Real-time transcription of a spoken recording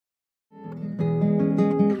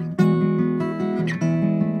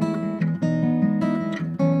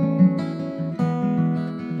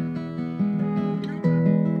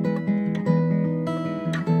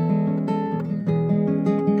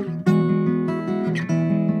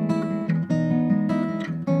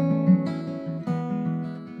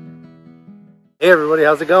Hey everybody,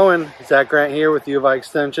 how's it going? Zach Grant here with U of I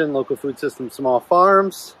Extension, Local Food System Small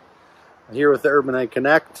Farms. I'm here with the Urban Ag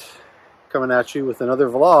Connect, coming at you with another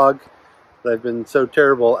vlog that I've been so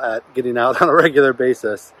terrible at getting out on a regular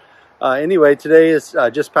basis. Anyway, today is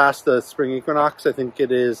just past the spring equinox. I think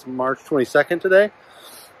it is March 22nd today.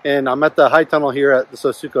 And I'm at the high tunnel here at the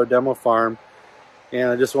SoSuCo demo farm. And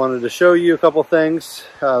I just wanted to show you a couple things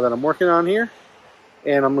that I'm working on here.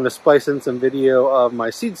 And I'm going to splice in some video of my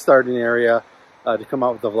seed starting area to come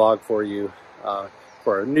out with a vlog for you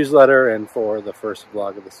for a newsletter and for the first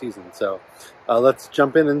vlog of the season. So let's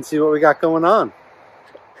jump in and see what we got going on.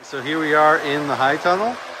 So here we are in the high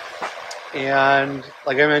tunnel, and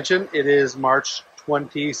like I mentioned, it is March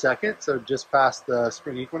 22nd, so just past the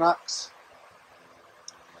spring equinox.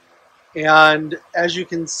 And as you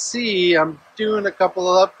can see, I'm doing a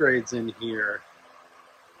couple of upgrades in here.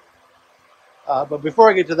 But before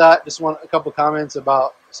I get to that, just want a couple comments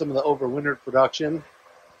about some of the overwintered production.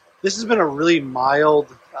 This has been a really mild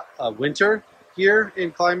winter here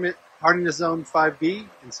in climate hardiness zone 5B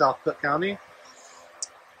in South Cook County.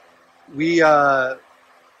 We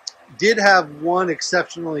did have one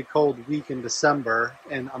exceptionally cold week in December,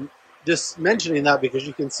 and I'm just mentioning that because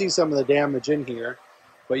you can see some of the damage in here,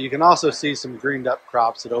 but you can also see some greened up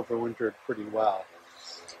crops that overwintered pretty well.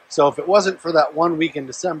 So if it wasn't for that 1 week in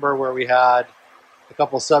December where we had a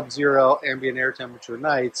couple sub-zero ambient air temperature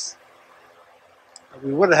nights,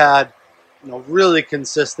 we would have had, really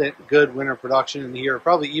consistent, good winter production in here,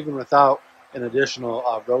 probably even without an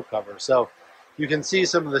additional row cover. So you can see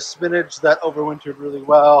some of the spinach that overwintered really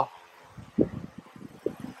well.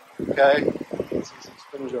 Okay, you can see some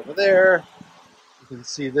spinach over there. You can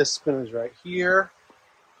see this spinach right here.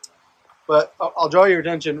 But I'll draw your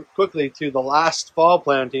attention quickly to the last fall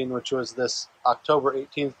planting, which was this October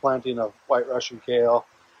 18th planting of white Russian kale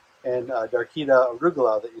and Darkita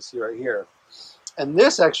arugula that you see right here. And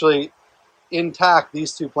this actually, intact,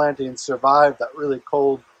 these two plantings survived that really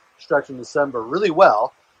cold stretch in December really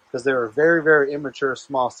well because they were very, very immature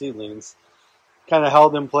small seedlings, kind of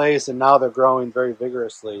held in place, and now they're growing very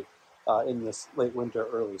vigorously in this late winter,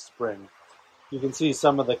 early spring. You can see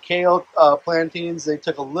some of the kale plantings. They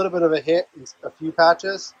took a little bit of a hit in a few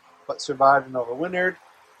patches, but survived and overwintered.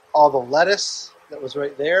 All the lettuce that was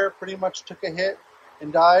right there pretty much took a hit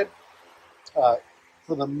and died.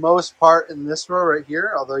 For the most part in this row right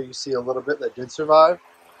here, although you see a little bit that did survive.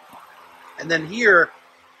 And then here,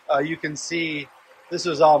 you can see this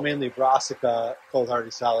was all mainly brassica cold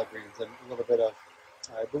hardy salad greens and a little bit of,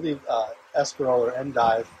 I believe, escarole or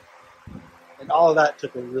endive. And all of that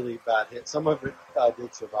took a really bad hit. Some of it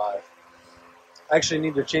did survive. I actually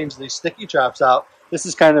need to change these sticky traps out. This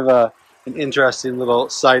is kind of an interesting little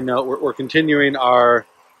side note. We're continuing our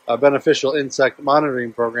beneficial insect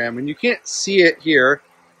monitoring program, and you can't see it here,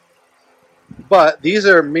 but these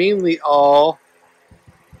are mainly all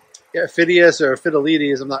Aphidius or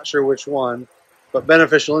Aphidoletes, I'm not sure which one, but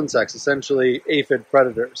beneficial insects, essentially aphid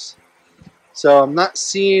predators. So I'm not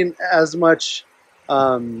seeing as much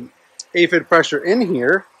aphid pressure in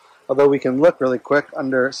here, although we can look really quick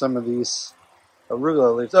under some of these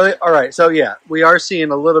arugula leaves. Oh, all right, so yeah, we are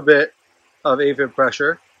seeing a little bit of aphid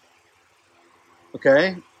pressure.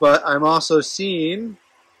 Okay, but I'm also seeing,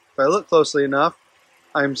 if I look closely enough,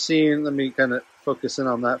 I'm seeing, let me kind of focus in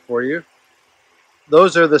on that for you.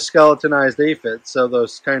 Those are the skeletonized aphids, so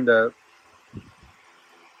those kind of,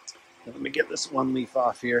 let me get this one leaf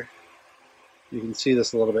off here. You can see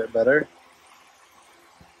this a little bit better.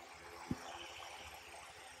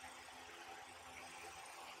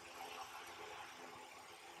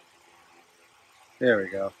 There we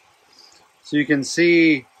go. So you can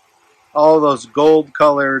see all those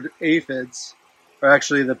gold-colored aphids are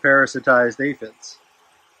actually the parasitized aphids.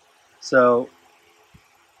 So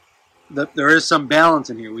there is some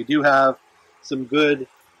balance in here. We do have some good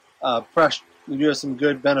we do have some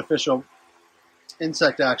good beneficial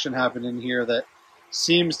insect action happening here that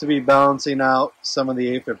seems to be balancing out some of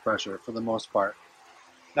the aphid pressure for the most part.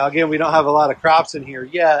 Now again, we don't have a lot of crops in here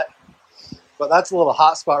yet, but that's a little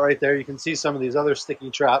hot spot right there. You can see some of these other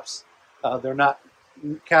sticky traps. They're not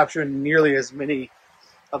capturing nearly as many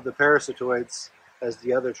of the parasitoids as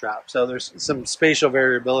the other traps. So there's some spatial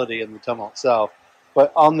variability in the tunnel itself.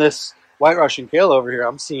 But on this white Russian kale over here,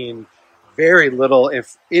 I'm seeing very little,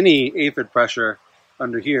 if any, aphid pressure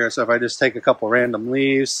under here. So if I just take a couple random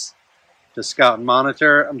leaves to scout and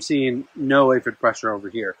monitor, I'm seeing no aphid pressure over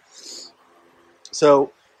here.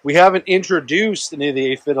 So we haven't introduced any of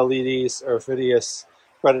the Aphidoletes or Aphidius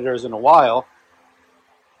predators in a while.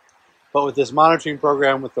 But with this monitoring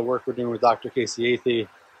program, with the work we're doing with Dr. Casey Athey,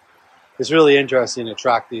 it's really interesting to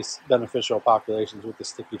track these beneficial populations with the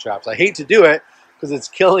sticky traps. I hate to do it because it's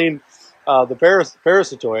killing the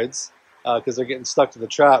parasitoids because they're getting stuck to the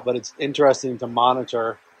trap, but it's interesting to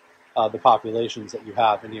monitor the populations that you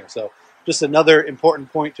have in here. So just another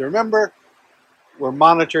important point to remember, we're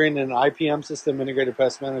monitoring an IPM system, integrated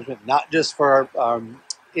pest management, not just for our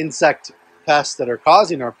insect pests that are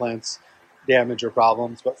causing our plants damage or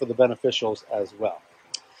problems, but for the beneficials as well.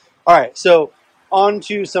 All right, so on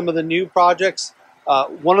to some of the new projects.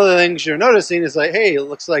 One of the things you're noticing is like, hey, it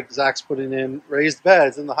looks like Zach's putting in raised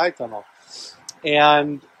beds in the high tunnel.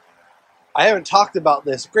 And I haven't talked about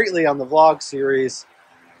this greatly on the vlog series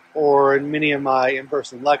or in many of my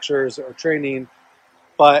in-person lectures or training,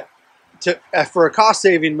 but for a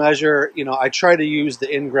cost-saving measure, you know, I try to use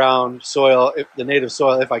the in-ground soil, the native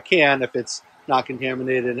soil, if I can, if it's not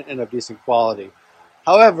contaminated and of decent quality.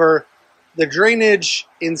 However, the drainage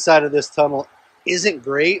inside of this tunnel isn't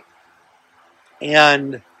great,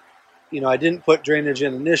 and you know, I didn't put drainage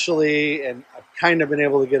in initially, and I've kind of been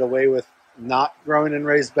able to get away with not growing in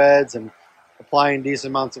raised beds and applying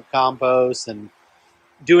decent amounts of compost and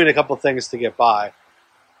doing a couple things to get by.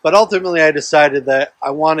 But ultimately, I decided that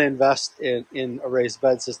I want to invest in a raised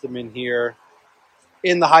bed system in here,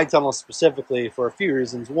 in the high tunnel specifically, for a few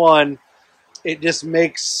reasons. One, it just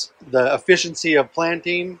makes the efficiency of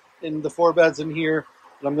planting in the 4 beds in here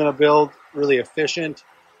that I'm going to build really efficient.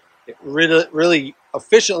 It really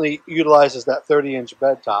efficiently utilizes that 30-inch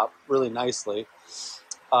bed top really nicely.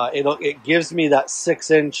 It gives me that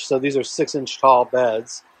 6-inch, so these are 6-inch tall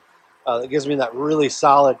beds. It gives me that really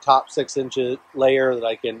solid top 6-inch layer that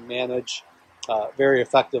I can manage very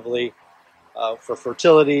effectively for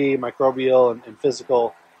fertility, microbial, and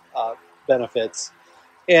physical benefits.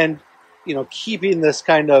 And, you know, keeping this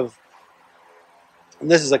kind of, and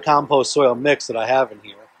this is a compost soil mix that I have in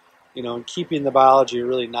here, you know, and keeping the biology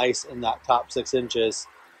really nice in that top 6 inches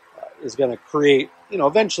is going to create, you know,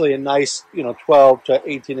 eventually a nice, you know, 12 to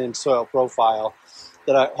 18-inch soil profile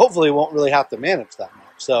that I hopefully won't really have to manage that much.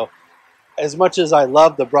 So as much as I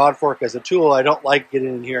love the broad fork as a tool, I don't like getting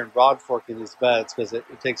in here and broad forking these beds because it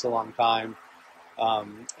takes a long time.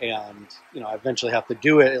 And, you know, I eventually have to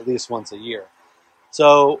do it at least once a year.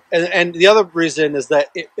 So, and the other reason is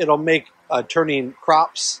that it'll make turning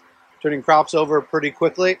crops over pretty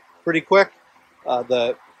quick.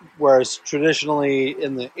 Whereas traditionally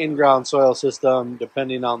in the in-ground soil system,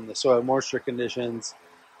 depending on the soil moisture conditions,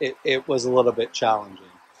 it was a little bit challenging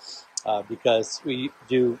because we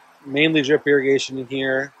do mainly drip irrigation in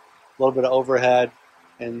here, a little bit of overhead,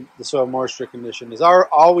 and the soil moisture condition is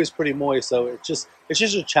always pretty moist. So it's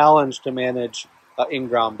just a challenge to manage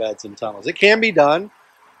in-ground beds and tunnels. It can be done.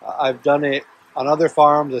 I've done it on other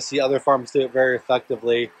farms. I see other farms do it very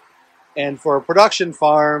effectively. And for a production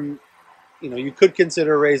farm, you know, you could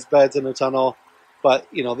consider raised beds in a tunnel, but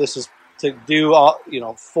you know, this is to do all, you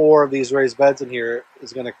know, 4 of these raised beds in here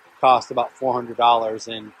is going to cost about $400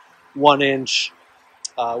 in 1-inch,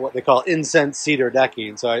 what they call incense cedar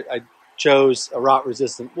decking. So I chose a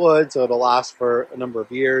rot-resistant wood, so it'll last for a number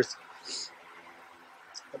of years.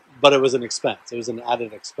 But it was an expense. It was an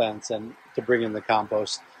added expense, and to bring in the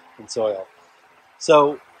compost and soil.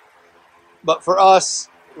 So, but for us,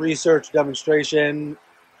 research demonstration,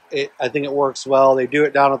 I think it works well. They do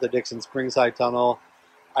it down at the Dixon Springs High Tunnel.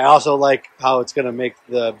 I also like how it's going to make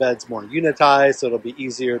the beds more unitized, so it'll be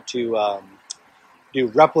easier to do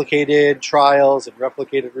replicated trials and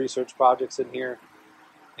replicated research projects in here.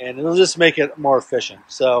 And it'll just make it more efficient.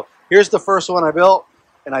 So here's the first one I built,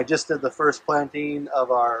 and I just did the first planting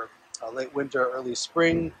of our late winter, early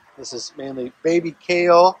spring. This is mainly baby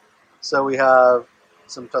kale. So we have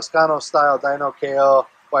some Toscano-style dino kale,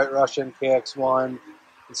 White Russian KX1,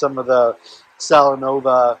 and some of the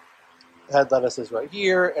Salanova head lettuces right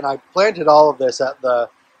here. And I planted all of this at the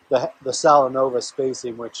Salanova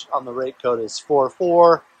spacing, which on the rate code is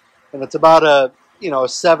 4-4, and it's about a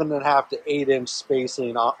 7.5 to 8-inch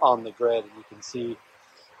spacing on the grid, and you can see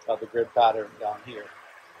the grid pattern down here.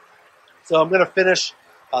 So I'm going to finish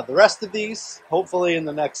the rest of these hopefully in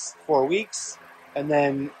the next 4 weeks, and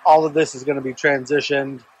then all of this is going to be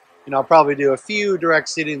transitioned. You know, I'll probably do a few direct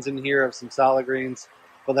seedings in here of some salad greens,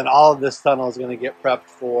 but then all of this tunnel is going to get prepped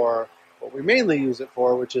for what we mainly use it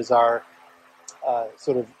for, which is our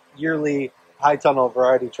sort of yearly high tunnel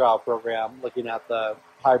variety trial program, looking at the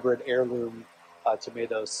hybrid heirloom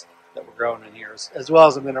tomatoes that we're growing in here, as well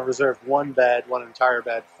as I'm going to reserve one entire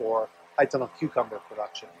bed for high tunnel cucumber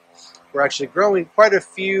production. We're actually growing quite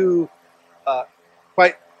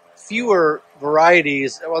fewer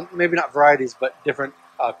varieties, well, maybe not varieties, but different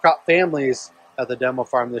crop families at the demo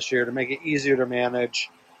farm this year to make it easier to manage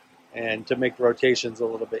and to make the rotations a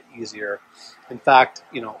little bit easier. In fact,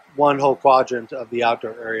 one whole quadrant of the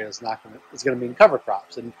outdoor area is going to be in cover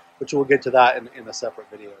crops, and which we'll get to that in a separate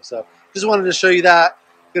video. So just wanted to show you that.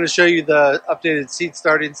 I'm going to show you the updated seed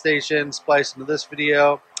starting station spliced into this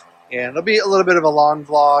video, and it'll be a little bit of a long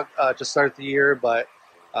vlog to start the year, but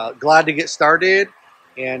glad to get started,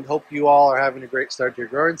 and hope you all are having a great start to your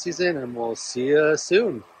growing season, and we'll see you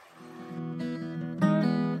soon.